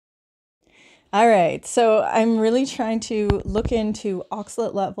All right, so I'm really trying to look into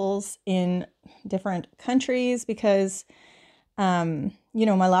oxalate levels in different countries because, my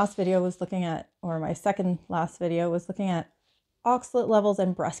last video was looking at, or my second last video was looking at oxalate levels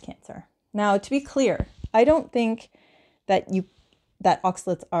and breast cancer. Now, to be clear, I don't think that that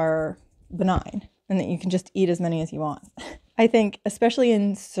oxalates are benign and that you can just eat as many as you want. I think, especially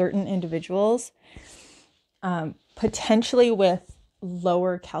in certain individuals, potentially with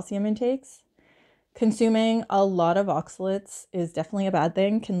lower calcium intakes, consuming a lot of oxalates is definitely a bad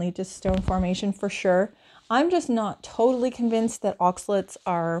thing, can lead to stone formation for sure. I'm just not totally convinced that oxalates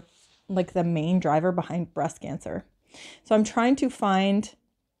are like the main driver behind breast cancer. So I'm trying to find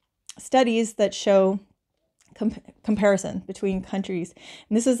studies that show comparison between countries.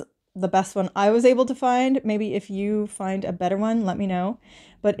 And this is the best one I was able to find. Maybe if you find a better one, let me know.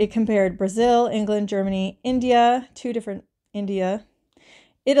 But it compared Brazil, England, Germany, India, two different India,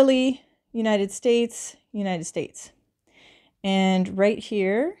 Italy, United States. And right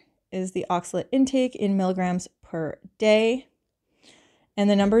here is the oxalate intake in milligrams per day. And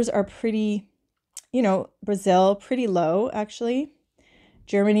the numbers are pretty, Brazil, pretty low, actually.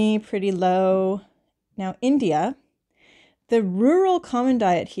 Germany, pretty low. Now, India, the rural common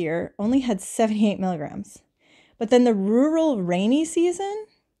diet here only had 78 milligrams. But then the rural rainy season,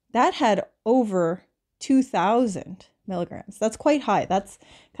 that had over 2,000 milligrams. That's quite high. That's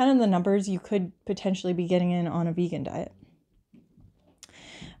kind of the numbers you could potentially be getting in on a vegan diet.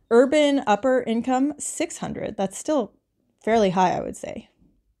 Urban upper income, 600. That's still fairly high, I would say.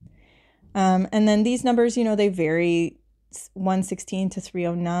 And then these numbers, they vary, 116 to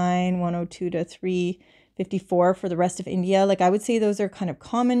 309, 102 to 354 for the rest of India. Like I would say those are kind of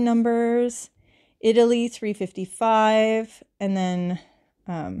common numbers. Italy, 355, and then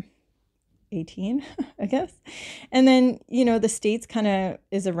 18, I guess. And then, the States kind of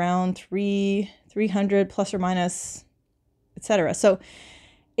is around 300 plus or minus, etc. So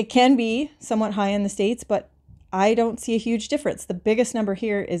it can be somewhat high in the States, but I don't see a huge difference. The biggest number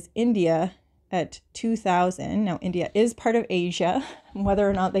here is India at 2,000. Now, India is part of Asia. Whether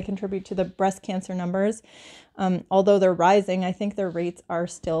or not they contribute to the breast cancer numbers, although they're rising, I think their rates are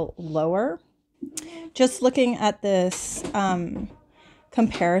still lower. Just looking at this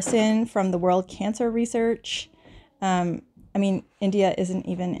comparison from the World Cancer Research, India isn't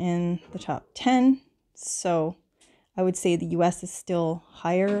even in the top 10, so I would say the US is still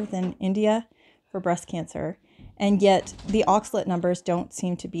higher than India for breast cancer, and yet the oxalate numbers don't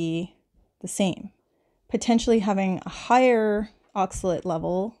seem to be the same. Potentially having a higher oxalate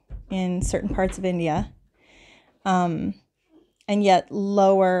level in certain parts of India, and yet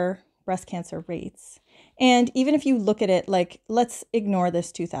lower breast cancer rates. And even if you look at it, like, let's ignore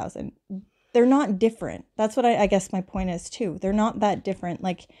this 2,000. They're not different. That's what I guess my point is too. They're not that different.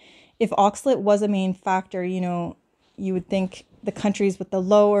 Like if oxalate was a main factor, you would think the countries with the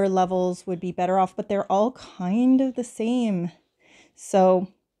lower levels would be better off, but they're all kind of the same. So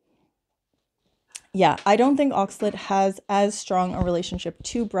yeah, I don't think oxalate has as strong a relationship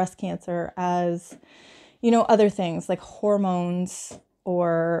to breast cancer as, other things like hormones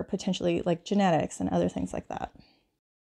or potentially like genetics and other things like that.